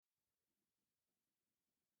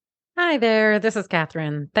Hi there, this is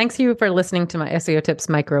Catherine. Thanks you for listening to my SEO Tips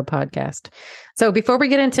micro podcast. So, before we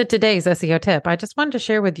get into today's SEO tip, I just wanted to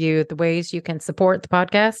share with you the ways you can support the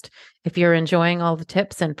podcast if you're enjoying all the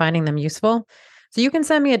tips and finding them useful. So, you can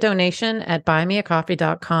send me a donation at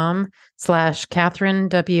buymeacoffee.com/Catherine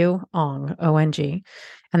W. Ong, O-N-G.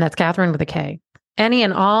 And that's Catherine with a K. Any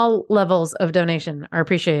and all levels of donation are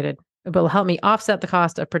appreciated. It will help me offset the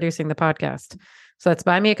cost of producing the podcast. So, that's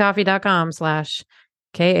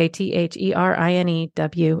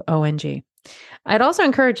buymeacoffee.com/KATHERINEWONG. I'd also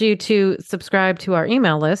encourage you to subscribe to our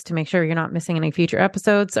email list to make sure you're not missing any future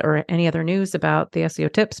episodes or any other news about the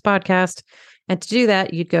SEO Tips podcast. And to do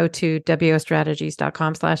that, you'd go to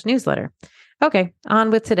wostrategies.com/newsletter. Okay,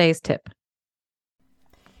 on with today's tip.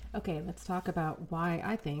 Okay, let's talk about why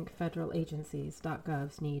I think federal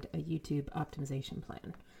agencies.govs need a YouTube optimization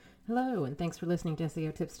plan. Hello, and thanks for listening to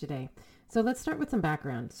SEO Tips today. So let's start with some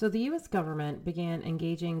background. So the U.S. government began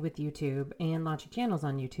engaging with YouTube and launching channels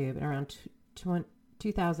on YouTube in around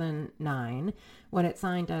 2009 when it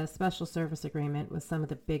signed a special service agreement with some of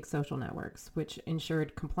the big social networks, which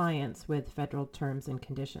ensured compliance with federal terms and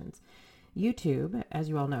conditions. YouTube, as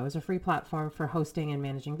you all know, is a free platform for hosting and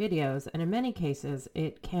managing videos, and in many cases,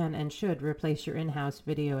 it can and should replace your in-house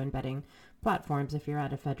video embedding platforms if you're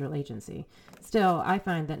at a federal agency. Still, I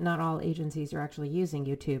find that not all agencies are actually using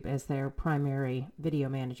YouTube as their primary video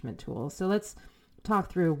management tool. So let's talk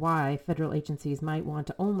through why federal agencies might want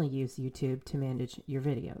to only use YouTube to manage your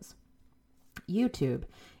videos. YouTube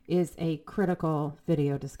is a critical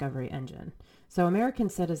video discovery engine. So American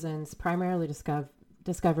citizens primarily discover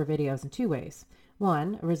videos in two ways.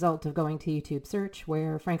 One, a result of going to YouTube search,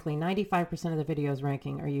 where frankly 95% of the videos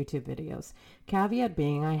ranking are YouTube videos. Caveat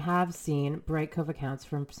being, I have seen Brightcove accounts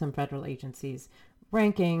from some federal agencies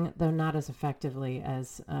ranking, though not as effectively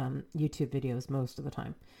as YouTube videos most of the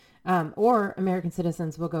time. Or American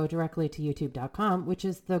citizens will go directly to youtube.com, which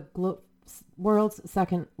is the world's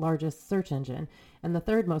second largest search engine and the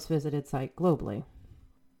third most visited site globally.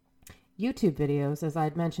 YouTube videos, as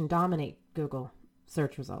I'd mentioned, dominate Google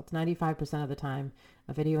search results. 95% of the time,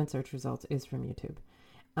 a video in search results is from YouTube.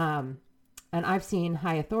 And I've seen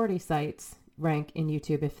high authority sites rank in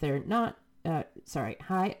YouTube if they're not,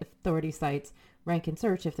 high authority sites rank in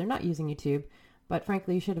search if they're not using YouTube. But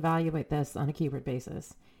frankly, you should evaluate this on a keyword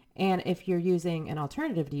basis. And if you're using an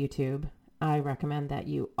alternative to YouTube, I recommend that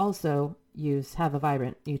you also have a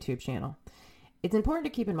vibrant YouTube channel. It's important to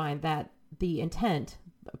keep in mind that the intent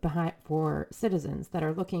for citizens that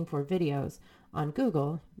are looking for videos on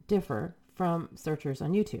Google differ from searchers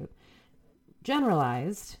on YouTube.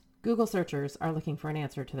 Generalized, Google searchers are looking for an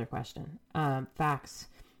answer to their question, facts,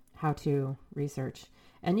 how to research.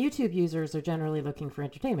 And YouTube users are generally looking for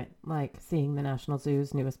entertainment, like seeing the National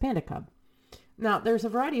Zoo's newest panda cub. Now, there's a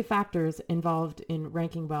variety of factors involved in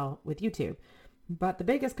ranking well with YouTube, but the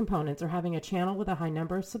biggest components are having a channel with a high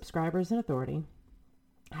number of subscribers and authority,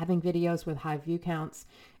 having videos with high view counts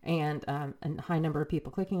and a high number of people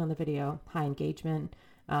clicking on the video, high engagement,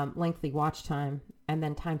 lengthy watch time, and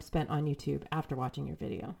then time spent on YouTube after watching your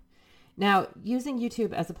video. Now, using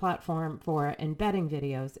YouTube as a platform for embedding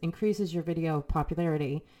videos increases your video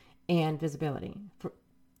popularity and visibility.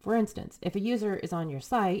 For instance, if a user is on your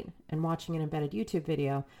site and watching an embedded YouTube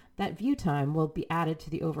video, that view time will be added to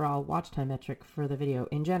the overall watch time metric for the video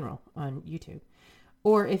in general on YouTube.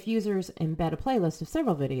 Or if users embed a playlist of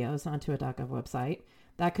several videos onto a .gov website,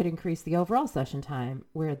 that could increase the overall session time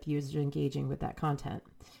where the user is engaging with that content,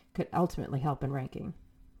 could ultimately help in ranking.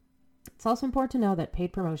 It's also important to know that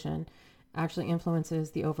paid promotion actually influences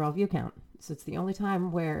the overall view count. So it's the only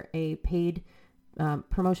time where a paid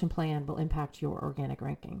promotion plan will impact your organic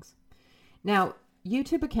rankings. Now,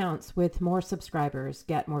 YouTube accounts with more subscribers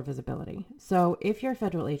get more visibility. So if you're a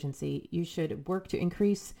federal agency, you should work to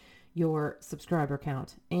increase your subscriber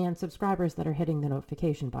count and subscribers that are hitting the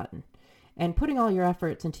notification button. And putting all your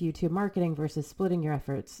efforts into YouTube marketing versus splitting your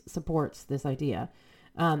efforts supports this idea.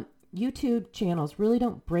 YouTube channels really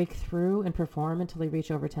don't break through and perform until they reach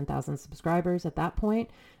over 10,000 subscribers. At that point,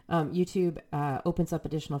 YouTube opens up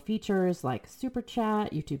additional features like Super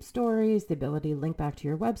Chat, YouTube Stories, the ability to link back to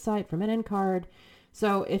your website from an end card.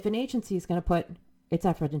 So if an agency is going to put its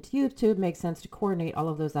effort into YouTube, it makes sense to coordinate all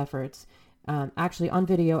of those efforts. Actually, on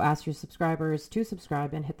video, ask your subscribers to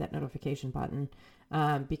subscribe and hit that notification button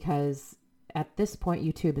because at this point,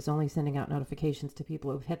 YouTube is only sending out notifications to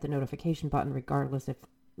people who've hit the notification button, regardless of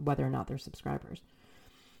whether or not they're subscribers.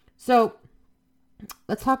 So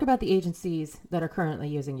let's talk about the agencies that are currently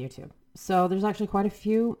using YouTube. So there's actually quite a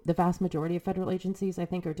few. The vast majority of federal agencies, I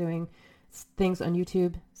think, are doing things on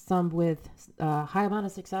YouTube, some with a high amount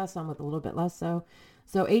of success, some with a little bit less so.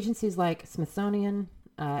 So agencies like Smithsonian,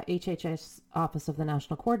 HHS Office of the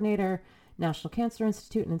National Coordinator, National Cancer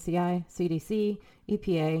Institute and NCI, CDC,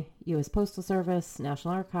 EPA, U.S. Postal Service,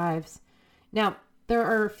 National Archives. Now, there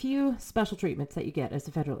are a few special treatments that you get as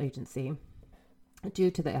a federal agency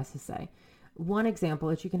due to the SSA. One example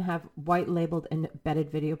is you can have white labeled embedded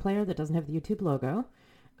video player that doesn't have the YouTube logo.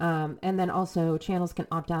 And then also channels can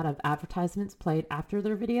opt out of advertisements played after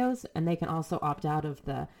their videos, and they can also opt out of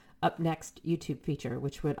the up next YouTube feature,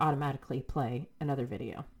 which would automatically play another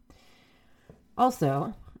video.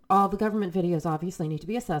 Also, all the government videos obviously need to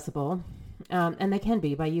be accessible, and they can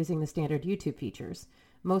be by using the standard YouTube features.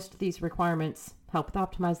 Most of these requirements help with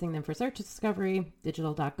optimizing them for search discovery.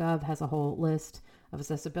 Digital.gov has a whole list of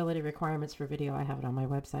accessibility requirements for video. I have it on my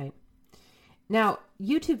website. Now,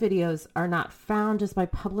 YouTube videos are not found just by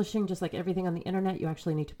publishing, just like everything on the internet. You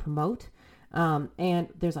actually need to promote. And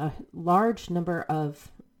there's a large number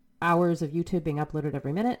of hours of YouTube being uploaded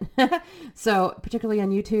every minute. So particularly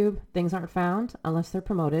on YouTube, things aren't found unless they're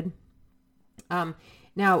promoted.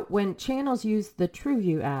 Now, when channels use the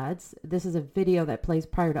TrueView ads, this is a video that plays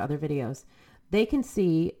prior to other videos. They can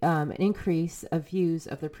see an increase of views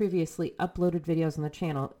of their previously uploaded videos on the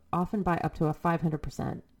channel, often by up to a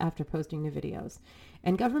 500% after posting new videos.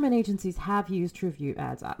 And government agencies have used TrueView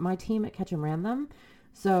ads. My team at Ketchum ran them.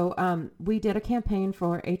 So we did a campaign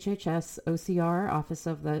for HHS OCR, Office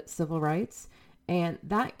of the Civil Rights. And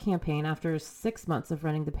that campaign, after 6 months of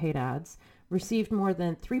running the paid ads, received more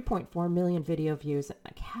than 3.4 million video views.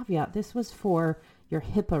 A caveat, this was for your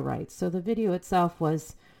HIPAA rights. So the video itself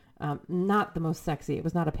was not the most sexy. It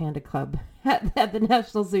was not a panda club at the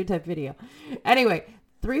National Zoo type video. Anyway,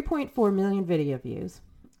 3.4 million video views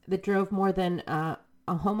that drove more than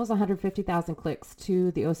almost 150,000 clicks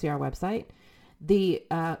to the OCR website. The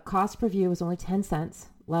cost per view was only 10 cents,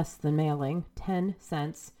 less than mailing, 10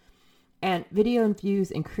 cents. And video and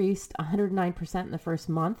views increased 109% in the first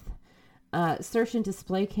month. Search and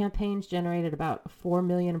display campaigns generated about 4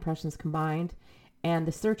 million impressions combined. And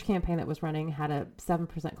the search campaign that was running had a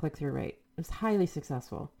 7% click-through rate. It was highly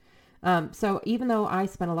successful. So even though I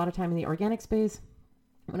spent a lot of time in the organic space,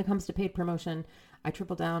 when it comes to paid promotion, I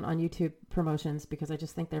triple down on YouTube promotions because I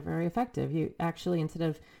just think they're very effective. You actually, instead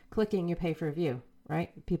of clicking, you pay for a view,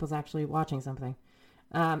 right? People's actually watching something.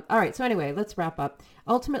 All right. So anyway, let's wrap up.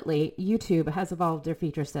 Ultimately, YouTube has evolved their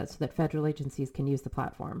feature set so that federal agencies can use the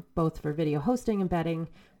platform, both for video hosting, embedding,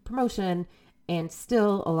 promotion, and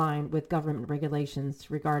still align with government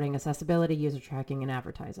regulations regarding accessibility, user tracking, and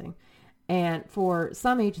advertising. And for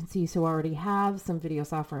some agencies who already have some video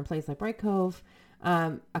software in place like Brightcove,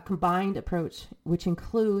 a combined approach, which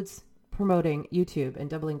includes promoting YouTube and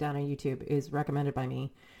doubling down on YouTube, is recommended by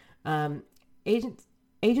me.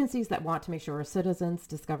 Agencies that want to make sure citizens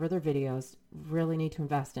discover their videos really need to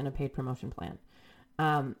invest in a paid promotion plan.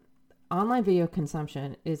 Online video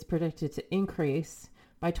consumption is predicted to increase.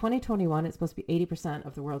 By 2021, it's supposed to be 80%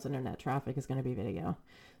 of the world's internet traffic is going to be video.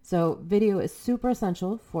 So video is super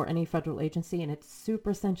essential for any federal agency, and it's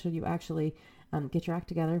super essential you actually get your act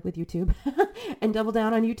together with YouTube and double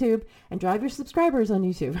down on YouTube and drive your subscribers on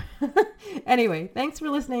YouTube. Anyway, thanks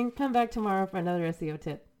for listening. Come back tomorrow for another SEO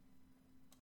tip.